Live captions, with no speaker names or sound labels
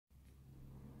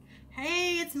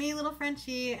it's me, Little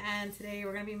Frenchie, and today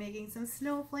we're going to be making some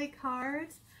snowflake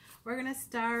cards. We're going to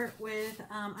start with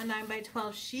a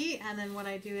 9x12 sheet, and then what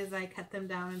I do is I cut them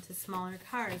down into smaller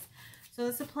cards. So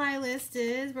the supply list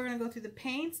is, we're going to go through the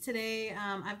paints. Today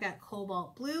I've got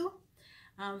Cobalt blue,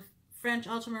 French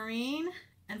ultramarine,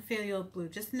 and Phthalo blue.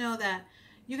 Just know that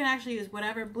you can actually use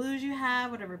whatever blues you have,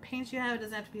 whatever paints you have. It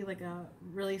doesn't have to be like a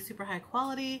really super high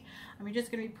quality. You're just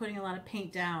going to be putting a lot of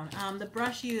paint down. The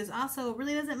brush you use also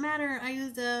really doesn't matter. I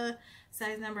used a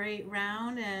size number 8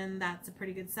 round, and that's a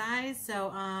pretty good size.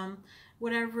 So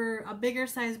whatever, a bigger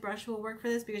size brush will work for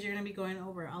this, because you're going to be going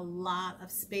over a lot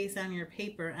of space on your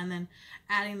paper and then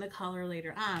adding the color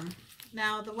later on.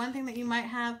 Now, the one thing that you might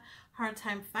have a hard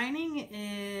time finding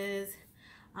is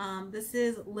this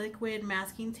is liquid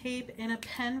masking tape in a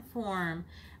pen form,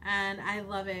 and I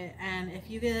love it. And if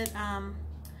you get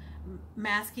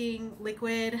masking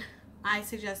liquid, I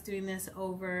suggest doing this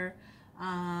over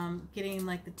getting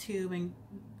like the tube and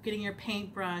getting your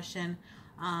paintbrush, and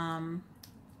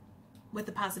with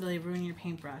the possibility of ruining your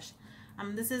paintbrush.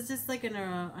 This is just like an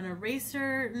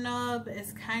eraser nub.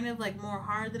 It's kind of like more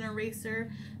hard than an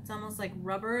eraser. It's almost like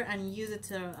rubber, and you use it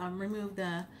to remove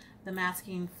the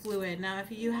masking fluid. Now,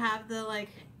 if you have the like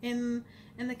in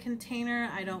the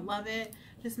container, I don't love it.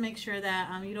 Just make sure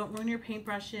that you don't ruin your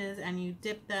paintbrushes, and you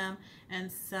dip them in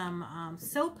some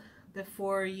soap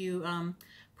before you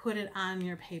put it on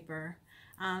your paper.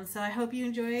 So I hope you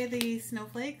enjoy the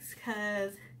snowflakes,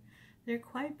 because they're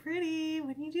quite pretty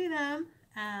when you do them.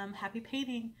 Happy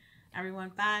painting, everyone.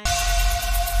 Bye.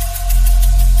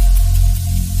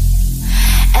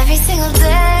 Every single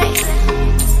day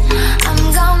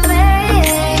I'm gonna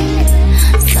make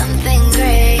something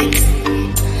great.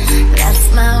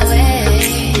 That's my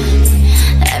way.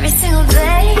 Every single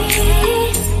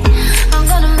day I'm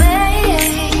gonna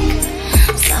make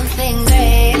something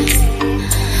great.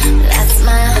 That's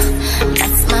my way.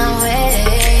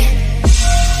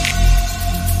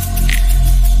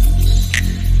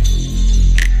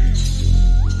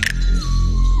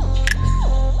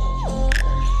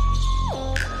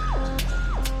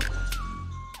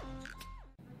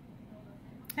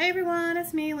 Hey everyone,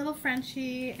 it's me, Little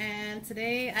Frenchie, and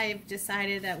today I've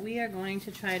decided that we are going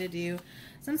to try to do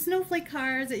some snowflake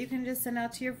cards that you can just send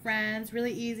out to your friends.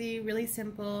 Really easy, really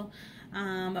simple,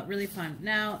 but really fun.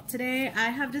 Now, today I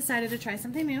have decided to try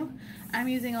something new. I'm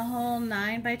using a whole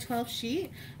 9x12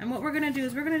 sheet, and what we're going to do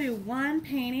is we're going to do one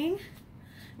painting.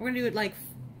 We're going to do it like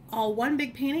all one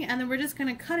big painting, and then we're just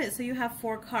going to cut it so you have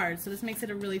 4 cards. So this makes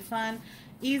it a really fun,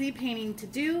 easy painting to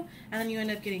do, and then you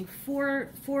end up getting four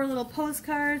little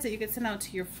postcards that you could send out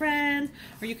to your friends,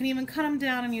 or you can even cut them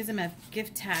down and use them as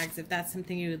gift tags if that's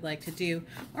something you would like to do,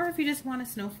 or if you just want a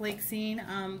snowflake scene,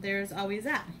 there's always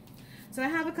that. So I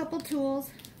have a couple tools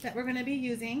that we're going to be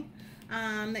using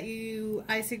that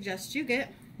I suggest you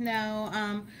get.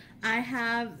 Now I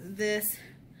have this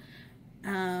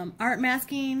art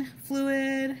masking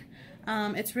fluid.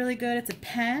 It's really good. It's a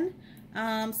pen.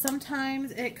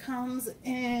 Sometimes it comes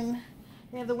in,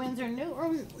 they have the Winsor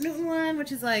Newton one,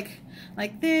 which is like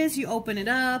this. You open it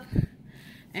up,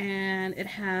 and it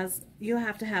has, you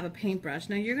have to have a paintbrush.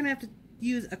 Now you're gonna have to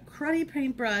use a cruddy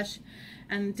paintbrush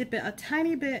and dip it a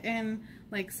tiny bit in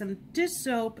like some dish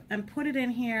soap and put it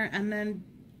in here, and then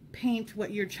paint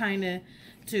what you're trying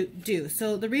to do.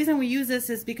 So the reason we use this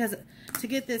is because to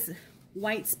get this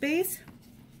white space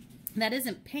that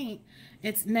isn't paint,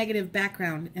 it's negative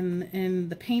background in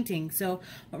the painting. So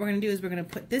what we're going to do is we're going to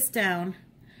put this down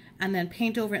and then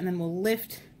paint over it, and then we'll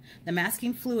lift the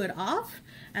masking fluid off,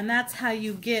 and that's how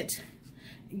you get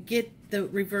the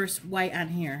reverse white on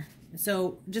here.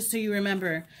 So just so you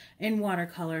remember, in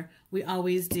watercolor we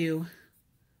always do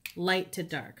light to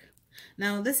dark.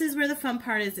 Now this is where the fun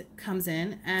part comes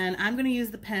in, and I'm going to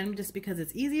use the pen just because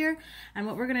it's easier. And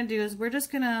what we're going to do is we're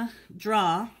just going to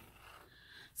draw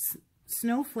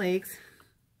snowflakes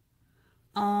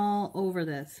all over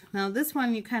this. Now this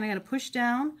one you kind of got to push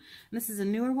down. This is a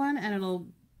newer one, and it'll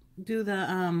do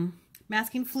the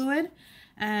masking fluid.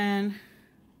 And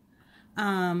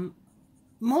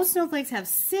most snowflakes have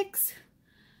six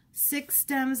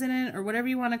stems in it, or whatever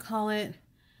you want to call it.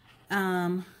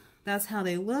 That's how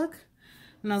they look.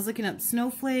 And I was looking up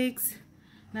snowflakes.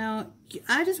 Now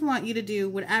I just want you to do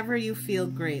whatever you feel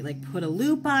great. Like put a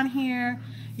loop on here.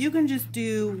 You can just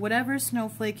do whatever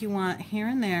snowflake you want here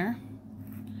and there.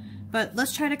 But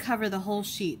let's try to cover the whole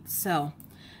sheet. So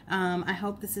I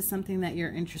hope this is something that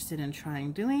you're interested in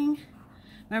trying doing.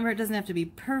 Remember, it doesn't have to be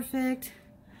perfect.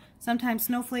 Sometimes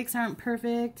snowflakes aren't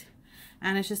perfect,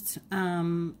 and it's just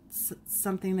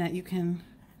something that you can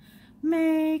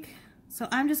make. So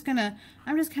I'm just kind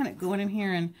of going in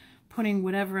here and putting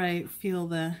whatever I feel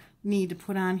the need to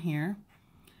put on here.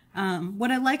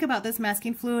 What I like about this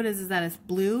masking fluid is that it's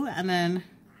blue, and then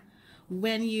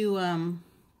when you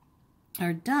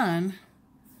are done,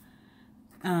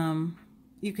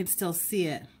 you can still see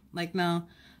it. Like now,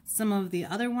 some of the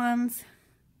other ones,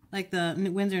 like the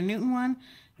Winsor & Newton one,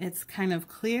 it's kind of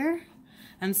clear.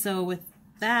 And so with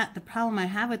that, the problem I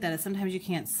have with that is sometimes you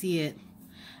can't see it.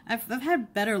 I've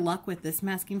had better luck with this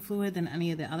masking fluid than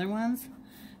any of the other ones,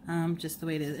 just the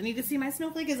way it is. And you can see my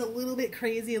snowflake is a little bit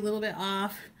crazy, a little bit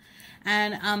off.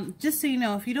 And just so you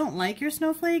know, if you don't like your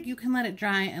snowflake, you can let it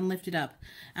dry and lift it up.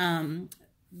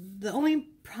 The only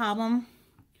problem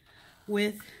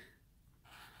with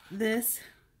this,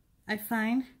 I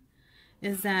find,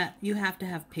 is that you have to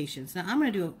have patience. Now I'm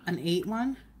going to do an 8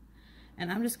 one,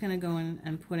 and I'm just going to go in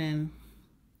and put in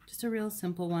just a real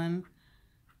simple one,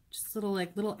 just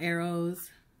little arrows.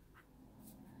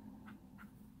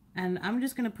 And I'm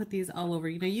just going to put these all over.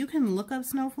 You know, you can look up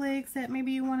snowflakes that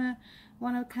maybe you want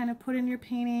to kind of put in your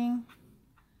painting,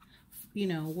 you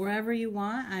know, wherever you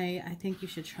want. I think you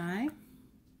should try.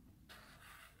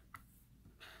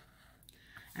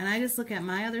 And I just look at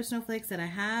my other snowflakes that I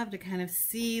have to kind of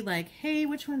see, like, hey,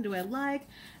 which one do I like?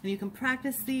 And you can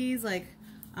practice these like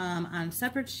on a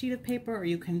separate sheet of paper, or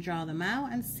you can draw them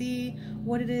out and see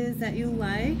what it is that you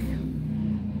like.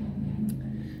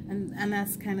 And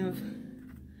that's kind of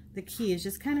the key, is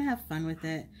just kind of have fun with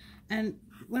it. And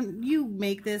when you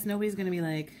make this, nobody's going to be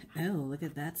like, oh, look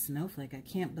at that snowflake. I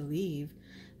can't believe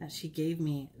that she gave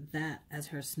me that as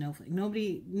her snowflake.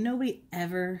 Nobody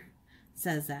ever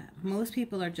says that. Most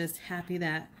people are just happy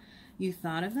that you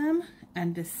thought of them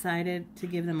and decided to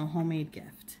give them a homemade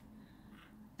gift.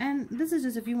 And this is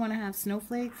just if you want to have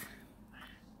snowflakes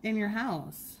in your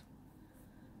house,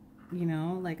 you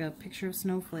know, like a picture of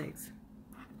snowflakes.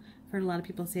 I've heard a lot of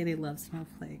people say they love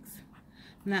snowflakes.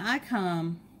 Now I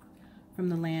come from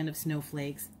the land of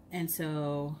snowflakes, and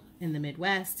so in the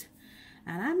Midwest,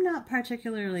 and I'm not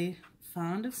particularly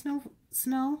fond of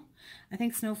snow. I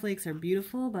think snowflakes are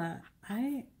beautiful, but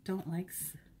I don't like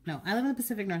snow. I live in the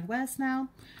Pacific Northwest now,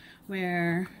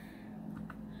 where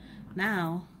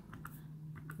now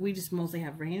we just mostly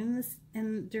have rain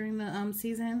during the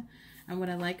season. And what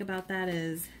I like about that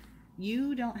is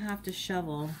you don't have to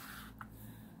shovel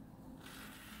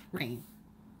rain.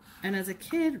 And as a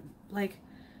kid, like,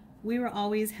 we were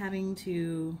always having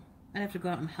to, I'd have to go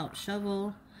out and help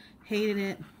shovel. Hated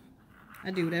it.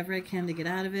 I do whatever I can to get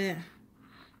out of it,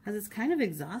 because it's kind of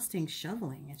exhausting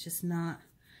shoveling. It's just not,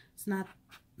 it's not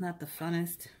the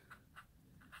funnest.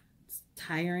 It's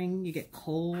tiring. You get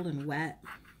cold and wet.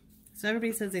 So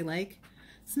everybody says they like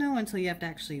snow until you have to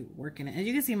actually work in it. As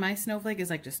you can see, my snowflake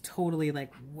is like just totally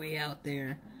like way out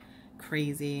there,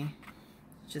 crazy.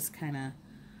 Just kind of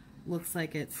looks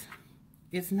like it's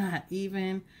not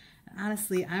even.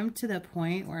 Honestly, I'm to the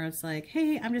point where it's like,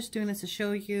 hey, I'm just doing this to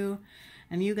show you,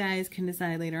 and you guys can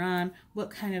decide later on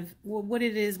what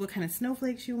it is, what kind of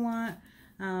snowflakes you want.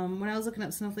 When I was looking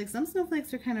up snowflakes, some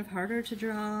snowflakes are kind of harder to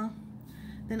draw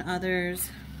than others,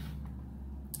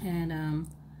 and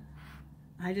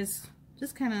I just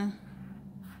kind of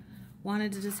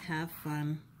wanted to just have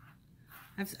fun.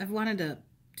 I've wanted to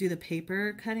do the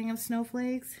paper cutting of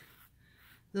snowflakes.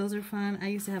 Those are fun. I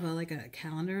used to have like a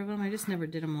calendar of them. I just never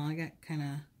did them all. I got kind of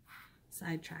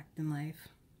sidetracked in life.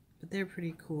 But they're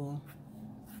pretty cool.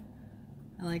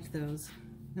 I liked those.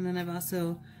 And then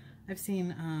I've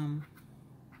seen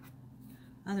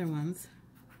other ones.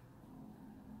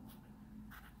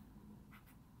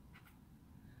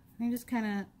 I just kind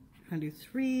of going to do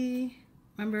 3.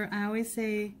 Remember, I always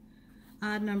say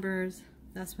odd numbers.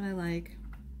 That's what I like.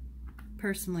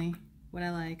 Personally, what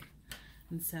I like.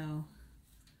 And so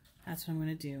that's what I'm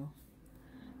going to do.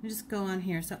 Just go on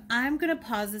here. So I'm going to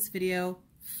pause this video,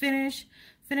 finish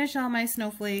all my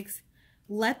snowflakes,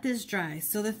 let this dry.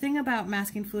 So the thing about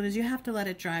masking fluid is you have to let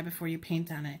it dry before you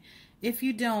paint on it. If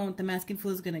you don't, the masking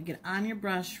fluid is going to get on your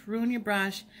brush, ruin your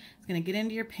brush, it's going to get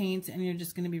into your paints, and you're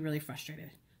just going to be really frustrated.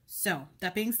 So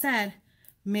that being said,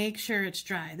 make sure it's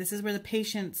dry. This is where the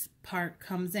patience part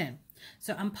comes in.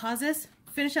 So I'm pause this,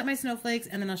 finish up my snowflakes,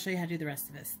 and then I'll show you how to do the rest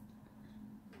of this.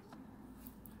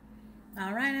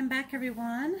 Alright, I'm back,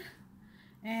 everyone,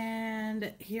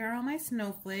 and here are all my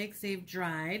snowflakes. They've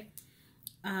dried.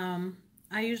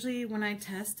 I usually, when I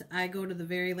test, I go to the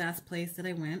very last place that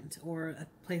I went, or a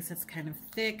place that's kind of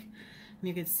thick, and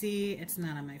you can see it's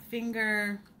not on my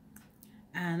finger,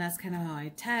 and that's kind of how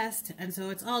I test. And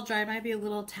so it's all dry. It might be a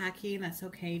little tacky, and that's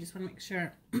okay. You just want to make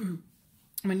sure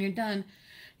when you're done,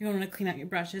 you want to clean out your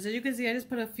brushes. As you can see, I just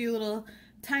put a few little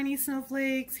tiny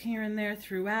snowflakes here and there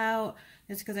throughout.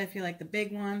 It's because I feel like the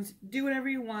big ones, do whatever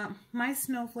you want. My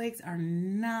snowflakes are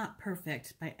not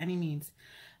perfect by any means.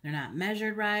 They're not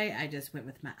measured right. I just went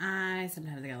with my eyes.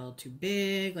 Sometimes they got a little too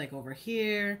big, like over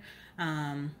here.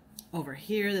 Over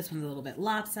here, this one's a little bit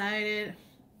lopsided.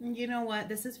 You know what?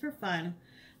 This is for fun.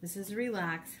 This is to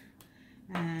relax.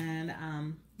 And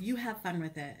you have fun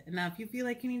with it. Now, if you feel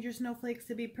like you need your snowflakes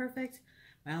to be perfect,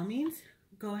 by all means,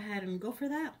 go ahead and go for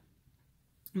that.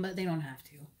 But they don't have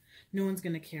to. No one's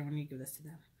going to care when you give this to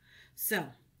them. So,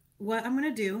 what I'm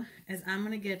going to do is I'm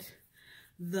going to get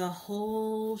the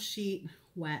whole sheet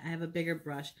wet. I have a bigger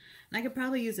brush. And I could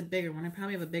probably use a bigger one. I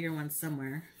probably have a bigger one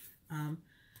somewhere.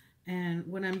 And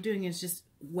what I'm doing is just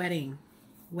wetting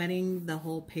the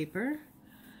whole paper.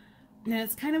 Now,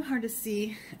 it's kind of hard to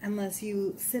see unless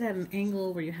you sit at an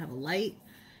angle where you have a light.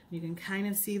 You can kind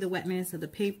of see the wetness of the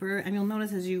paper. And you'll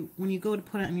notice when you go to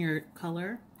put on your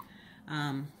color,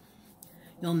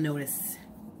 you'll notice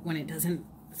when it doesn't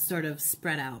sort of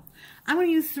spread out. I'm going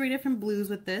to use 3 different blues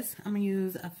with this. I'm going to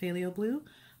use a Phthalo blue,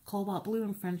 Cobalt blue,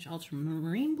 and French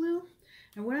ultramarine blue.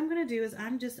 And what I'm going to do is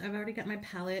I've already got my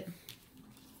palette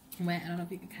wet. I don't know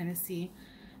if you can kind of see.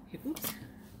 Here, oops.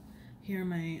 Here are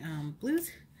my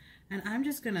blues. And I'm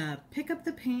just going to pick up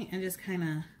the paint and just kind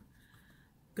of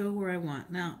go where I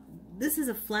want. Now, this is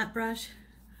a flat brush.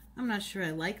 I'm not sure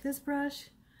I like this brush.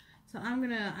 So I'm going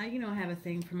to, I have a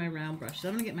thing for my round brush. So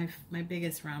I'm going to get my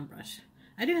biggest round brush.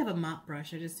 I do have a mop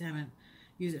brush. I just haven't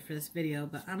used it for this video.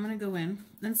 But I'm going to go in.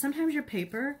 And sometimes your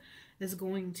paper is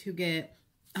going to get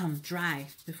dry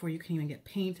before you can even get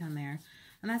paint on there.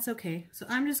 And that's okay. So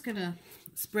I'm just going to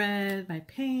spread my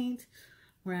paint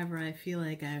wherever I feel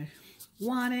like I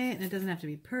want it. And it doesn't have to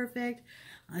be perfect.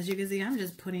 As you can see, I'm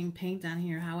just putting paint on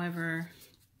here however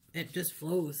it just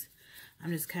flows.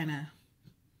 I'm just kind of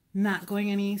not going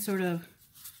any sort of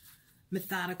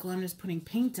methodical. I'm just putting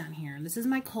paint on here. And this is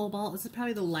my Cobalt. This is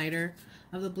probably the lighter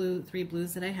of the 3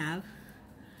 blues that I have.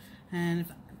 And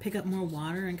if I pick up more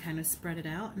water and kind of spread it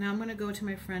out. Now I'm going to go to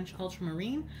my French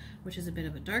ultramarine, which is a bit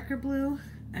of a darker blue.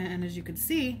 And as you can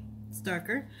see, it's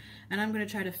darker. And I'm going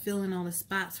to try to fill in all the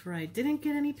spots where I didn't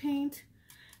get any paint.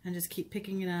 And just keep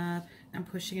picking it up and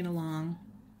pushing it along.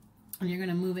 And you're going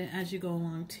to move it as you go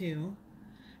along too.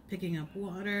 Picking up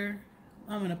water.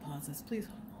 I'm going to pause this. Please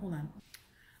hold on.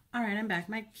 Alright, I'm back.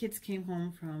 My kids came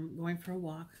home from going for a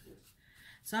walk.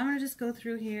 So I'm going to just go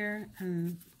through here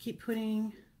and keep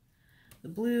putting the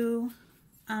blue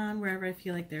on wherever I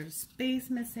feel like there's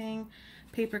space missing.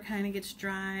 Paper kind of gets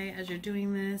dry as you're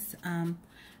doing this.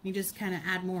 You just kind of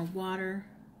add more water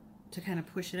to kind of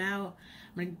push it out.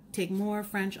 I'm going to take more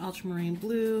French ultramarine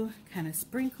blue, kind of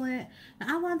sprinkle it.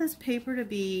 Now I want this paper to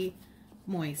be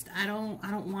moist. I don't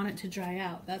want it to dry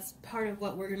out. That's part of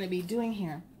what we're going to be doing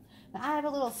here. Now I have a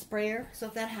little sprayer, so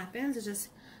if that happens, it's just,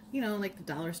 like the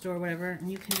dollar store or whatever,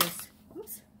 and you can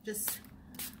just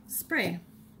spray.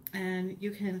 And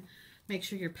you can make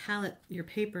sure your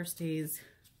paper stays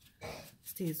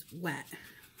wet.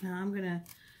 Now I'm going to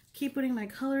keep putting my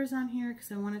colors on here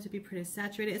because I want it to be pretty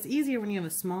saturated. It's easier when you have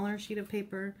a smaller sheet of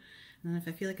paper. And then if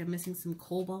I feel like I'm missing some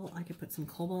Cobalt, I could put some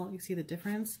Cobalt. You see the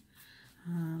difference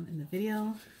in the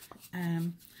video.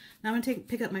 Now I'm going to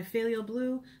pick up my Phthalo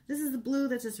blue. This is the blue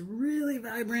that's just really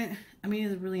vibrant. I mean,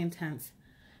 it's really intense.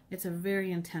 It's a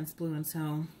very intense blue. And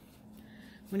so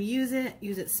when you use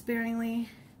it sparingly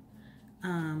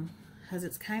because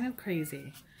it's kind of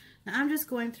crazy. Now I'm just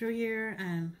going through here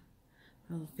and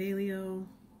a little Phthalo.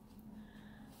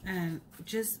 And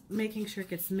just making sure it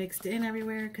gets mixed in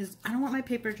everywhere because I don't want my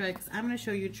paper dry because I'm going to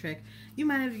show you a trick. You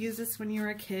might have used this when you were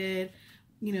a kid,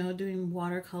 doing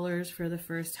watercolors for the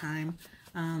first time.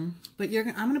 But I'm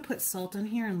going to put salt on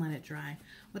here and let it dry.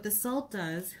 What the salt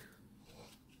does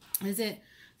is it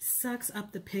sucks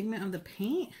up the pigment of the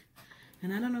paint.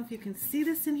 And I don't know if you can see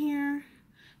this in here,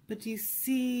 but do you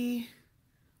see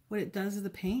what it does to the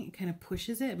paint? It kind of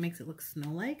pushes it. It makes it look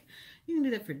snow-like. You can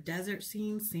do that for desert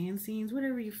scenes, sand scenes,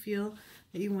 whatever you feel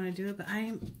that you want to do it. But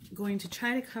I'm going to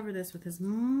try to cover this with as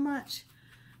much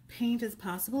paint as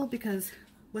possible because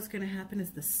what's going to happen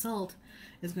is the salt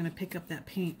is going to pick up that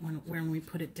paint when we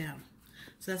put it down.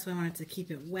 So that's why I wanted to keep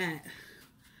it wet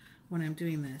when I'm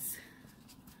doing this.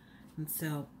 And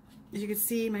so, as you can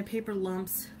see, my paper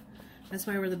lumps. That's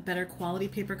why where the better quality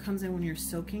paper comes in when you're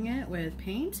soaking it with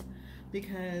paint.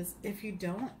 Because if you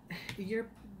don't, your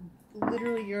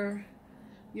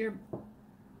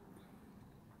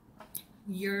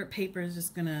paper is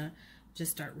just gonna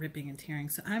start ripping and tearing.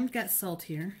 So I've got salt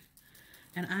here,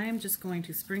 and I'm just going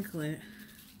to sprinkle it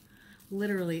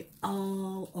literally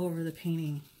all over the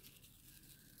painting.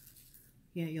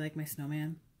 Yeah, you like my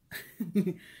snowman?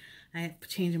 I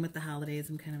change them with the holidays.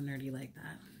 I'm kind of nerdy like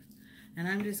that. And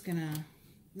I'm just gonna,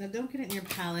 now don't get it in your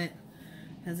palette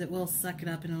because it will suck it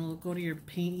up and it'll go to your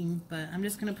painting, but I'm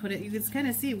just gonna put it, you can kind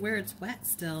of see where it's wet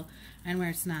still and where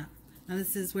it's not. Now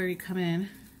this is where you come in, and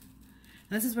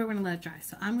this is where we're gonna let it dry.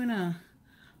 So I'm gonna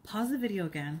pause the video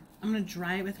again. I'm gonna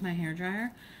dry it with my hair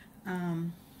dryer.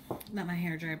 Not my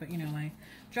hair dryer, but you know, my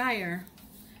dryer.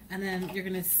 And then you're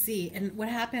gonna see, and what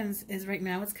happens is right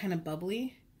now it's kind of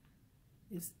bubbly.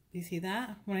 You see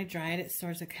that? When I dry it, it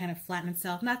starts to kind of flatten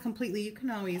itself. Not completely, you can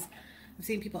always, I've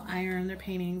seen people iron their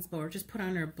paintings, or just put it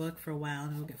under a book for a while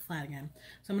and it'll get flat again.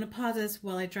 So I'm gonna pause this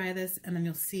while I dry this, and then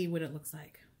you'll see what it looks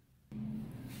like.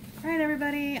 All right,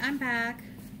 everybody, I'm back.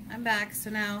 So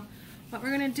now, what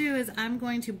we're gonna do is I'm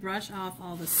going to brush off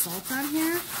all the salt on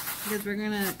here because we're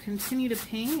gonna continue to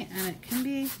paint, and it can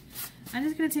be, I'm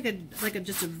just gonna take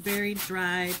just a very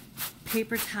dry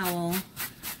paper towel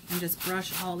and just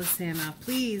brush all the sand off.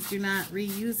 Please do not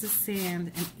reuse the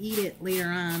sand and eat it later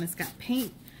on. It's got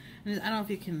paint, and I don't know if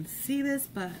you can see this,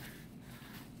 but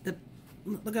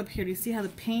look up here. Do you see how the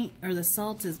paint or the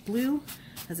salt is blue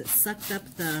as it sucked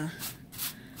up the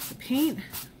paint?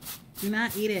 Do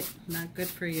not eat it. Not good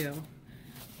for you.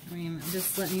 I mean, I'm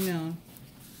just letting you know.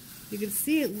 You can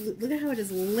see it. Look at how it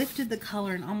just lifted the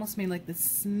color and almost made like this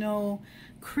snow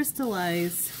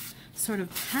crystallized sort of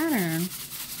pattern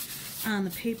on the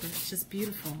paper. It's just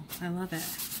beautiful. I love it.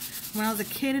 When I was a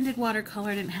kid and did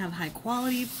watercolor, I didn't have high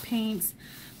quality paints.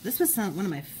 This was one of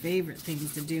my favorite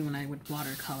things to do when I would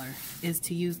watercolor, is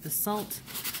to use the salt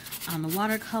on the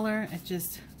watercolor. It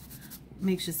just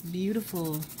makes this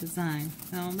beautiful design.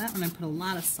 Now that one I put a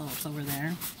lot of salt over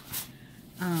there.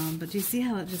 But do you see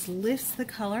how it just lifts the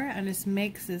color and just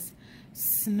makes this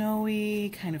snowy,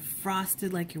 kind of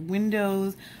frosted, like your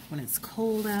windows when it's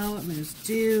cold out and there's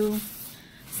dew.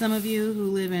 Some of you who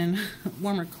live in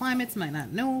warmer climates might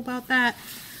not know about that,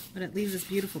 but it leaves this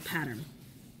beautiful pattern.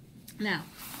 Now,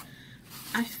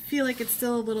 I feel like it's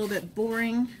still a little bit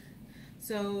boring,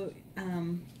 so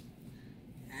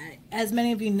as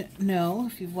many of you know,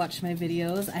 if you've watched my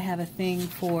videos, I have a thing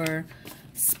for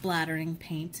splattering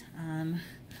paint on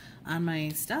my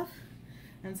stuff,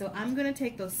 and so I'm going to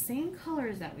take those same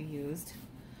colors that we used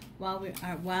while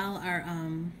our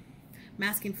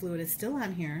masking fluid is still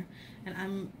on here, and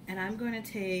I'm going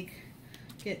to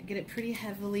get it pretty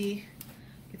heavily,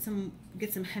 get some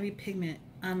heavy pigment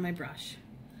on my brush,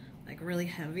 like really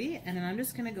heavy, and then I'm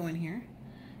just going to go in here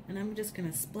and I'm just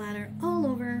going to splatter all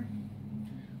over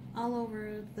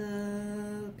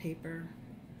the paper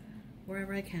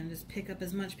wherever I can. Just pick up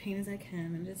as much paint as I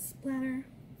can and just splatter.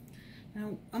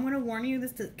 Now I'm going to warn you,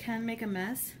 this can make a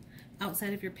mess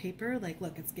outside of your paper. Like,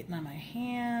 look, it's getting on my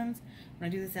hands. When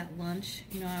I do this at lunch,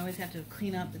 you know, I always have to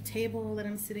clean up the table that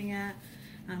I'm sitting at.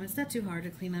 It's not too hard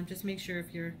to clean up. Just make sure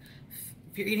if you're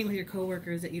eating with your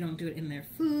coworkers that you don't do it in their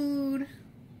food.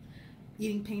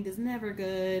 Eating paint is never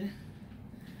good.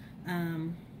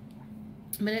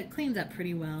 But it cleans up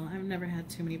pretty well. I've never had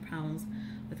too many problems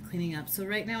with cleaning up. So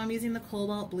right now I'm using the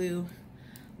Cobalt blue,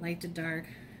 light to dark,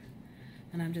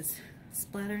 and I'm just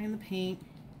splattering the paint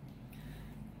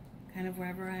kind of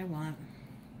wherever I want.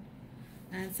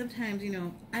 And sometimes, you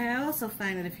know, I also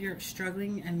find that if you're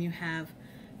struggling and you have,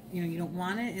 you know, you don't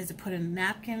want it, is to put a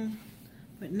napkin,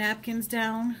 put napkins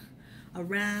down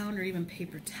around, or even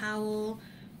paper towel,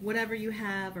 whatever you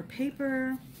have, or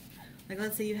paper. Like,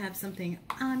 let's say you have something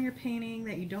on your painting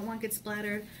that you don't want to get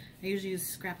splattered. I usually use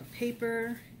scrap of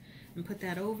paper and put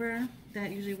that over.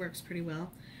 That usually works pretty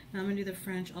well. Now I'm going to do the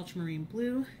French ultramarine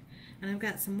blue, and I've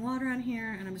got some water on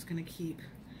here, and I'm just going to keep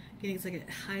getting it's like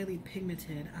a highly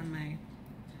pigmented on my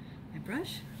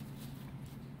brush.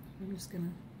 I'm just going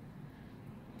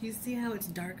to, do you see how it's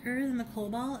darker than the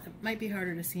Cobalt? It might be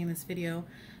harder to see in this video,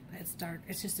 but it's dark.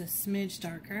 It's just a smidge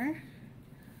darker.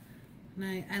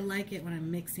 And I like it when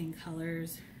I'm mixing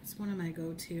colors. It's one of my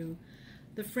go-to.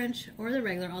 The French or the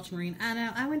regular ultramarine.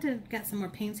 I went to get some more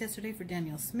paints yesterday for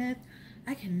Daniel Smith.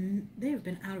 They've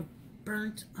been out of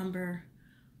burnt umber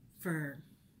for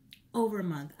over a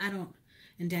month.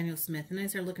 And Daniel Smith. And I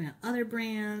started looking at other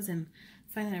brands and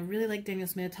finding I really like Daniel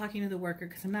Smith, talking to the worker,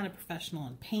 because I'm not a professional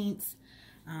in paints.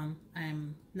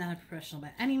 I'm not a professional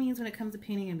by any means when it comes to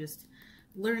painting. I'm just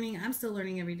learning. I'm still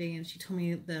learning every day, and she told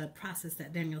me the process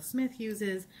that Daniel Smith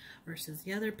uses versus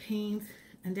the other paints.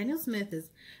 And Daniel Smith is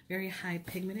very high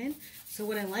pigmented. So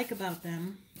what I like about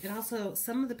them, it also,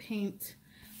 some of the paint,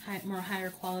 more higher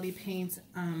quality paints,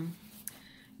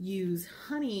 use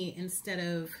honey instead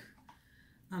of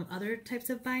other types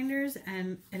of binders,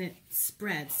 and it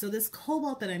spreads. So this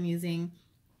Cobalt that I'm using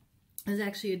is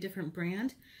actually a different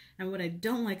brand, and what I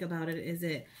don't like about it is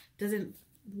it doesn't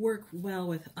work well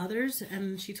with others,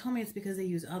 and she told me it's because they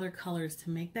use other colors to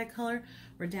make that color,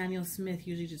 where Daniel Smith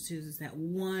usually just uses that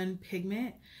one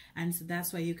pigment, and so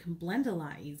that's why you can blend a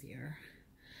lot easier.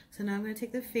 So now I'm going to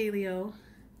take the Phthalo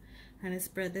and I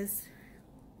spread this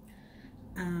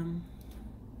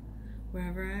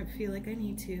wherever I feel like I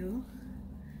need to,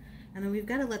 and then we've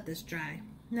got to let this dry.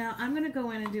 Now I'm going to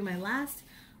go in and do my last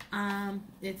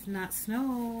it's not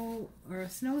snow or a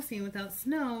snow scene without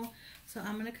snow, so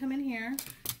I'm going to come in here,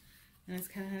 and it's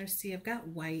kind of hard to see. I've got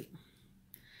white,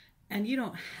 and you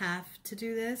don't have to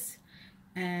do this,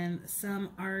 and some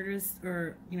artists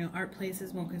or art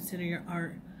places won't consider your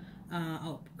art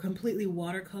completely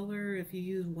watercolor if you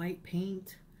use white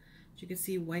paint. As you can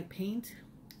see, white paint,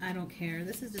 I don't care.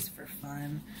 This is just for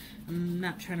fun. I'm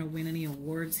not trying to win any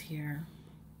awards here.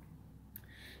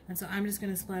 And so I'm just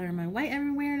going to splatter my white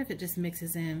everywhere, and if it just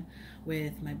mixes in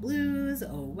with my blues,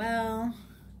 oh well.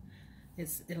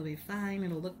 It'll be fine.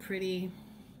 It'll look pretty.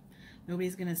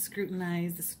 Nobody's going to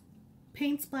scrutinize the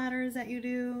paint splatters that you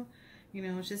do.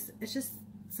 It's just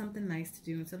something nice to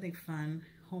do and something fun,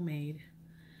 homemade.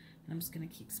 And I'm just going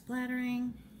to keep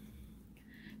splattering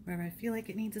wherever I feel like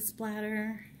it needs a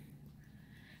splatter.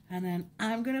 And then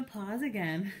I'm going to pause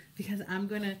again because I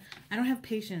don't have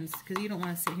patience, because you don't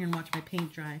want to sit here and watch my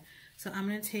paint dry. So I'm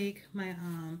going to take my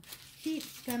heat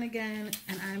gun again,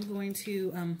 and I'm going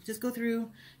to just go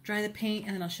through, dry the paint,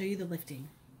 and then I'll show you the lifting.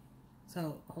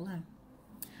 So hold on.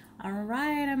 All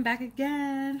right, I'm back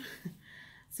again.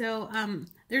 So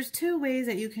there's two ways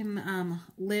that you can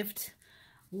lift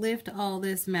all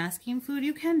this masking fluid.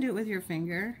 You can do it with your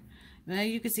finger.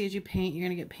 You can see as you paint, you're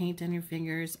going to get paint on your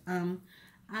fingers.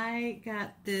 I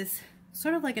got this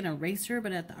sort of like an eraser,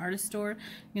 but at the artist store.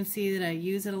 You can see that I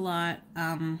use it a lot,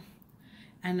 and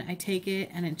I take it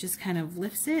and it just kind of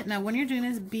lifts it. Now when you're doing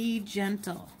this, be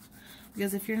gentle,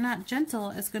 because if you're not gentle,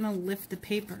 it's going to lift the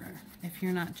paper if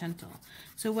you're not gentle.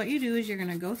 So what you do is you're going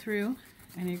to go through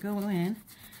and you go in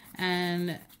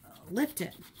and lift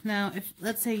it. Now if,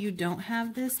 let's say you don't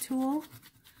have this tool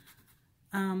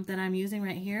that I'm using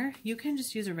right here, you can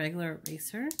just use a regular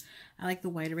eraser. I like the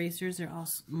white erasers. They're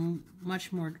also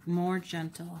much more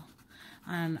gentle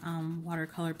on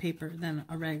watercolor paper than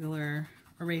a regular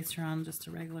eraser on just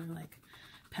a regular like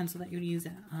pencil that you would use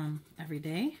every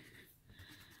day.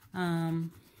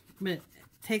 But it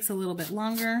takes a little bit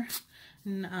longer.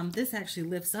 And this actually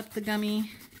lifts up the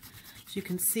gummy, as you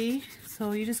can see.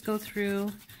 So you just go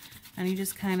through and you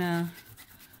just kind of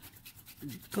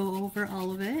go over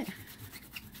all of it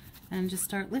and just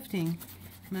start lifting.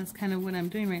 And that's kind of what I'm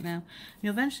doing right now.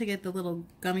 You'll eventually get the little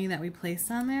gummy that we placed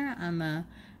on there on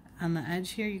the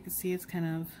edge here. You can see it's kind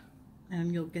of,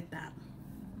 and you'll get that.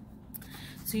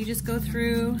 So you just go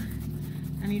through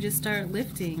and you just start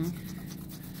lifting.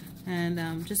 And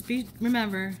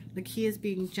remember, the key is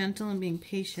being gentle and being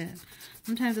patient.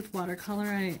 Sometimes with watercolor,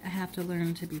 I have to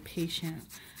learn to be patient,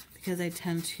 because I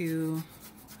tend to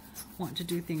want to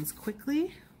do things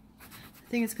quickly. I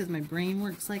think it's because my brain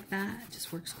works like that. It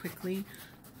just works quickly.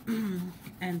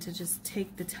 And to just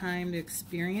take the time to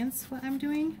experience what I'm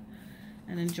doing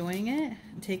and enjoying it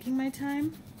and taking my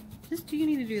time. You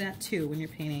need to do that too when you're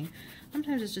painting.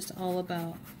 Sometimes it's just all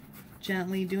about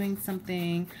gently doing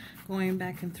something, going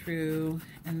back and through,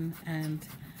 and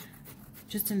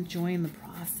just enjoying the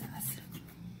process.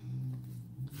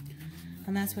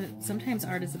 And that's what sometimes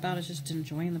art is about, is just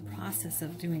enjoying the process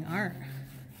of doing art.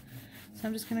 So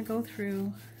I'm just going to go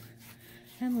through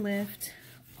and lift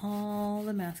all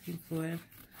the masking fluid.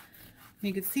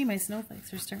 You can see my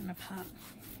snowflakes are starting to pop.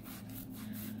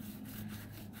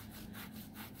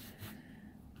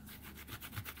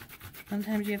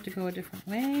 Sometimes you have to go a different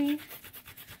way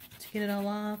to get it all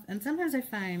off. And sometimes I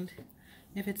find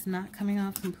if it's not coming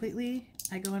off completely,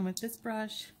 I go in with this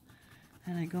brush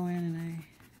and I go in and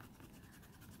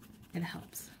it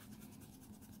helps.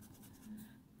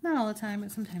 Not all the time,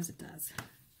 but sometimes it does.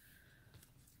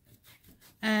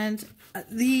 And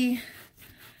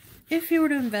if you were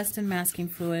to invest in masking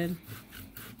fluid,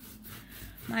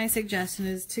 my suggestion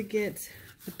is to get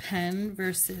the pen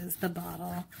versus the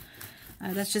bottle.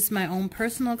 That's just my own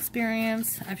personal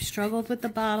experience. I've struggled with the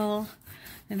bottle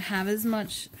and have as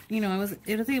much, I was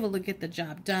able to get the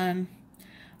job done.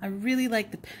 I really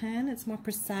like the pen. It's more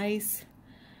precise.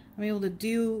 I'm able to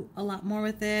do a lot more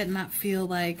with it and not feel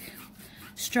like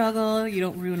struggle. You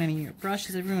don't ruin any of your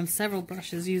brushes. I've ruined several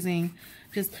brushes using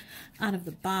just out of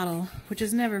the bottle, which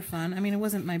is never fun. I mean, it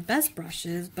wasn't my best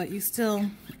brushes, but you still,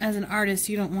 as an artist,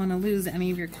 you don't want to lose any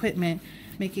of your equipment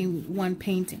making one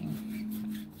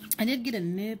painting. I did get a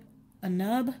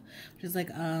nub, which is like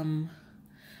a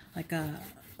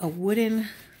wooden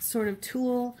sort of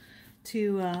tool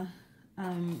to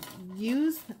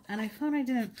use, and I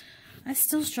found I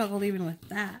still struggled even with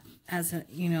that as a,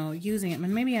 you know, using it.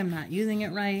 And maybe I'm not using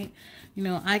it right. You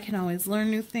know, I can always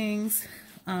learn new things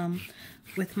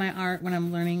with my art. When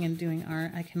I'm learning and doing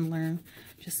art, I can learn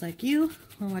just like you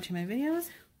who are watching my videos.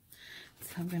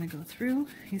 So I'm going to go through.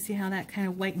 You see how that kind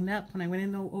of whitened up when I went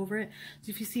in over it? So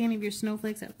if you see any of your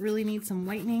snowflakes that really need some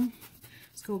whitening,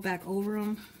 just go back over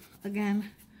them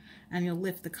again and you'll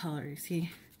lift the color. You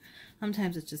see,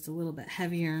 sometimes it's just a little bit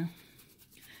heavier.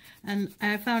 And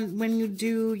I found when you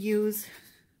do use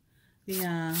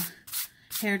the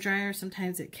hair dryer,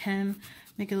 sometimes it can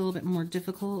make it a little bit more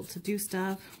difficult to do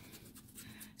stuff.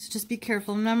 So just be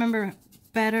careful. And remember,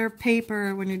 better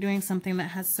paper when you're doing something that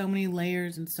has so many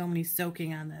layers and so many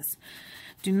soaking on this.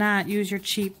 Do not use your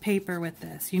cheap paper with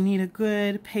this. You need a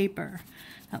good paper.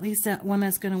 At least that one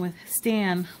that's going to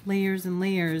withstand layers and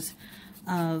layers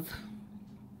of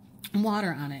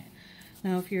water on it.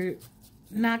 Now if you're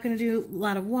not going to do a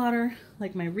lot of water,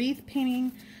 like my wreath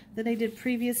painting that I did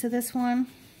previous to this one,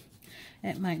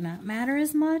 it might not matter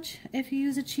as much if you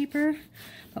use a cheaper,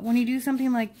 but when you do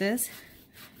something like this,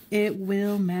 it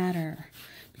will matter,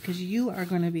 because you are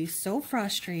going to be so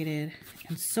frustrated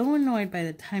and so annoyed by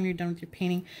the time you're done with your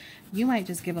painting, you might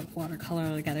just give up watercolor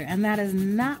altogether, and that is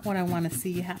not what I want to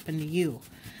see happen to you.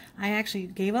 I actually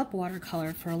gave up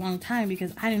watercolor for a long time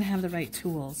because I didn't have the right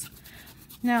tools.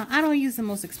 Now, I don't use the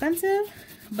most expensive,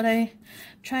 but I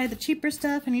tried the cheaper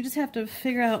stuff, and you just have to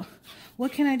figure out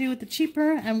what can I do with the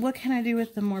cheaper and what can I do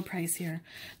with the more pricier.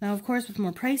 Now, of course, with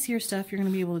more pricier stuff, you're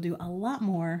going to be able to do a lot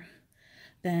more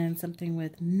than something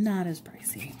with not as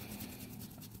pricey.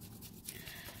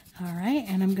 All right,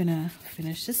 and I'm going to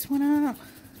finish this one up.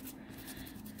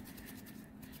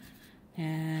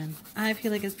 And I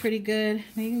feel like it's pretty good.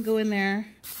 Now you can go in there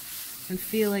and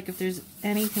feel like if there's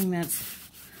anything that's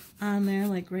on there,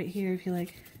 like right here, if you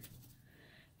like,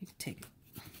 you can take it.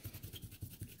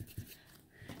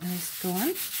 And just go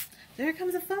on. There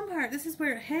comes the fun part. This is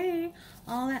where, hey,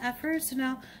 all that effort. So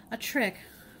now a trick.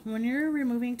 When you're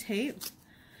removing tape,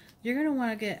 you're going to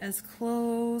want to get as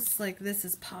close like this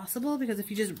as possible, because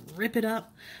if you just rip it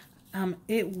up,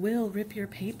 it will rip your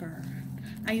paper.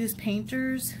 I use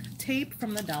painter's tape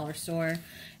from the dollar store.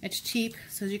 It's cheap,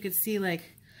 so as you can see,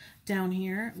 like down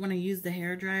here, when I use the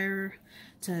hair dryer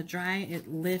to dry,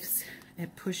 it lifts,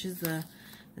 it pushes the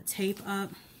tape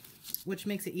up, which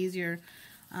makes it easier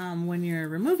when you're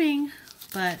removing,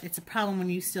 but it's a problem when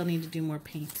you still need to do more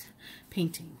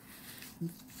painting.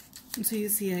 So you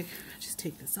see, I just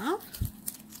take this off,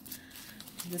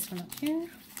 this one up here.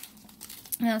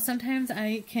 Now sometimes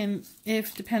I can,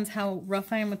 depends how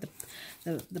rough I am with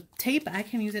the tape, I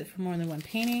can use it for more than one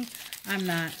painting. I'm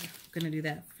not going to do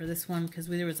that for this one because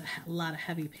there was a lot of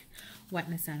heavy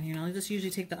wetness on here. I'll just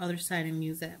usually take the other side and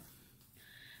use it.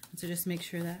 And so just make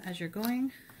sure that as you're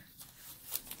going,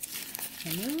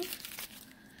 remove.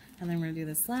 And then we're going to do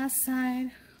this last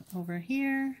side over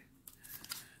here.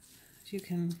 You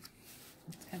can,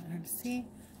 it's kind of hard to see.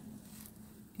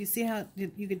 You see how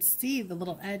you could see the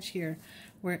little edge here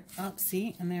where up,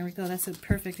 see, and there we go. That's a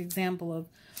perfect example of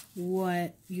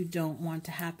what you don't want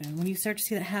to happen. When you start to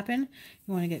see that happen,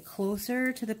 you want to get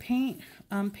closer to the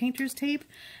painter's tape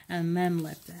and then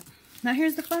lift it. Now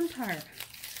here's the fun part.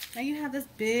 Now you have this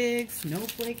big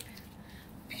snowflake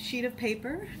sheet of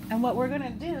paper, and what we're going to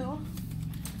do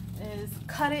is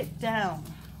cut it down.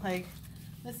 Like,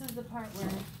 this is the part where,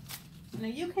 now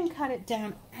you can cut it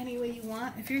down any way you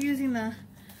want. If you're using the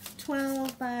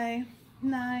 12 by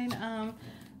 9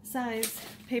 size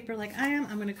paper like I am,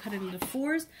 I'm going to cut it into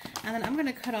 4s, and then I'm going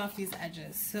to cut off these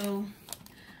edges. So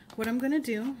what I'm going to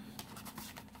do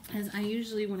is, I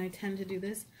usually, when I tend to do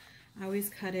this, I always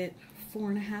cut it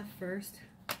 4.5 first.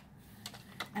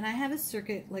 And I have a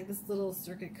circuit, like this little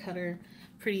circuit cutter,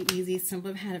 pretty easy,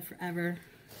 simple. I've had it forever.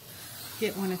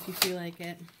 Get one if you feel like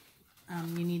it.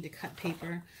 You need to cut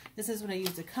paper. This is what I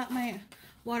use to cut my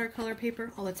watercolor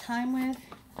paper all the time with.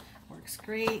 Works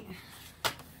great.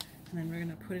 And then we're going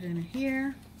to put it in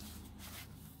here.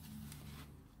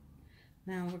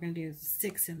 Now we're going to do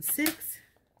 6 and 6.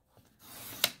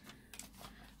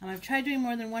 I've tried doing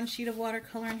more than one sheet of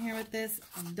watercolor in here with this.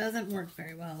 It doesn't work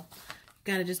very well.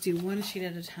 Got to just do one sheet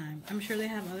at a time. I'm sure they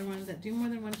have other ones that do more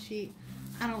than one sheet.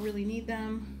 I don't really need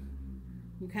them.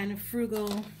 I'm kind of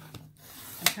frugal.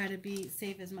 I try to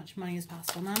save as much money as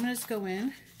possible. Now I'm going to just go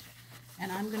in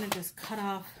and I'm going to just cut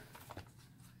off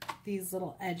these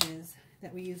little edges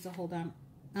that we use to hold on.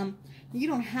 You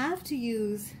don't have to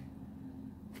use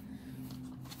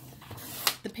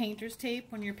the painter's tape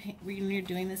when you're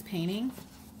doing this painting.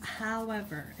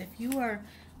 However, if you are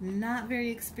not very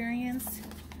experienced,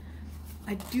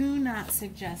 I do not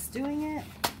suggest doing it,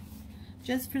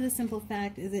 just for the simple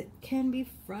fact is it can be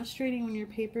frustrating when your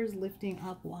paper is lifting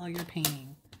up while you're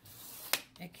painting.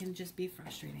 It can just be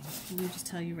frustrating. Let me just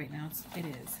tell you right now, it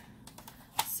is.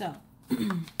 So,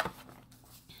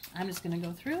 I'm just going to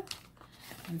go through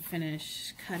and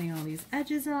finish cutting all these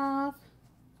edges off.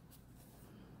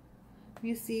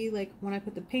 You see, like when I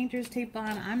put the painter's tape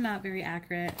on, I'm not very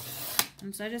accurate.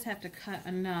 And so I just have to cut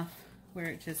enough where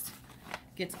it just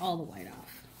gets all the white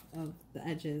off of the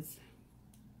edges.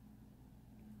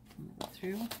 I'm gonna go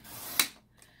through.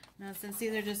 Now, since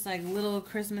these are just like little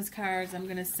Christmas cards I'm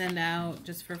gonna send out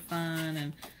just for fun,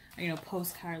 and you know,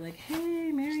 postcard like,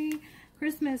 hey, Merry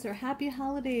Christmas or Happy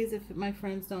Holidays if my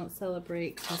friends don't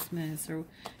celebrate Christmas, or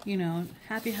you know,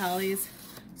 Happy Holidays.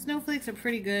 Snowflakes are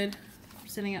pretty good for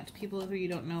sending out to people who you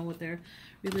don't know what their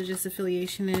religious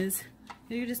affiliation is.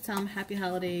 You just tell them Happy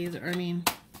Holidays, or I mean,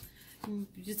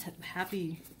 you just have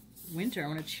Happy Winter. I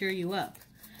want to cheer you up.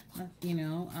 You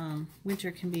know,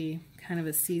 winter can be kind of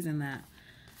a season that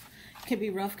can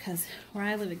be rough because where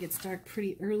I live it gets dark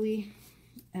pretty early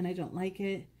and I don't like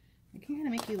it. It can kind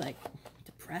of make you like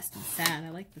depressed and sad. I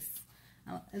like this.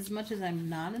 As much as I'm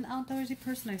not an outdoorsy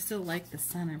person, I still like the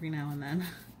sun every now and then.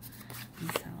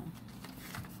 And so,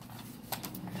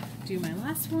 do my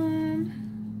last one.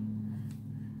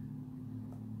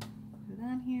 Put it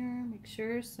on here, make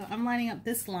sure. So I'm lining up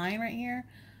this line right here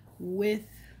with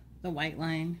the white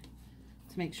line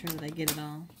to make sure that I get it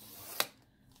all.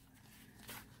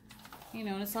 You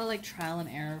know, and it's all like trial and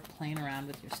error playing around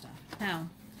with your stuff. Now,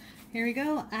 here we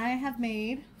go. I have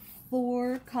made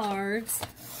 4 cards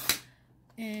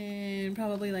in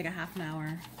probably like a half an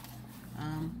hour.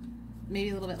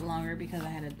 Maybe a little bit longer because I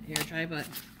had it air dry, but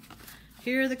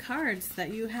here are the cards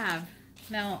that you have.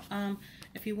 Now,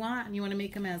 if you want and you want to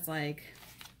make them as like,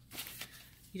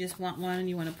 you just want one and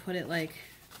you want to put it like,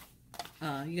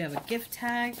 you have a gift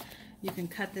tag, you can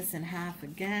cut this in half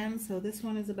again. So this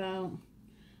one is about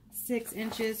 6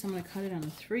 inches, so I'm going to cut it on a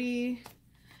 3.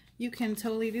 You can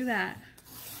totally do that.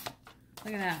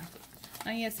 Look at that.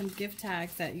 Now you have some gift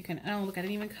tags that you can, oh look, I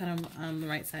didn't even cut them the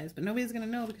right size, but nobody's going to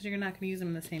know because you're not going to use them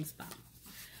in the same spot.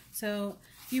 So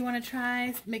if you want to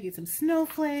try making some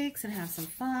snowflakes and have some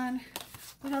fun,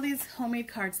 look at all these homemade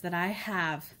cards that I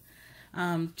have.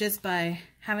 Just by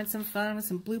having some fun with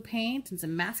some blue paint and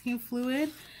some masking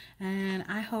fluid. And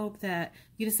I hope that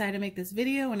you decide to make this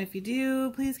video, and if you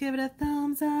do, please give it a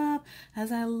thumbs up,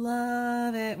 as I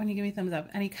love it when you give me thumbs up.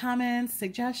 Any comments,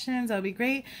 suggestions, that would be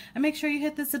great. And make sure you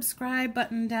hit the subscribe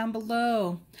button down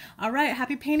below. Alright,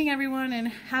 happy painting everyone, and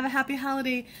have a happy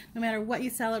holiday no matter what you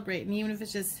celebrate, and even if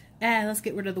it's just, let's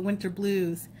get rid of the winter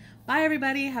blues. Bye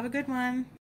everybody, have a good one.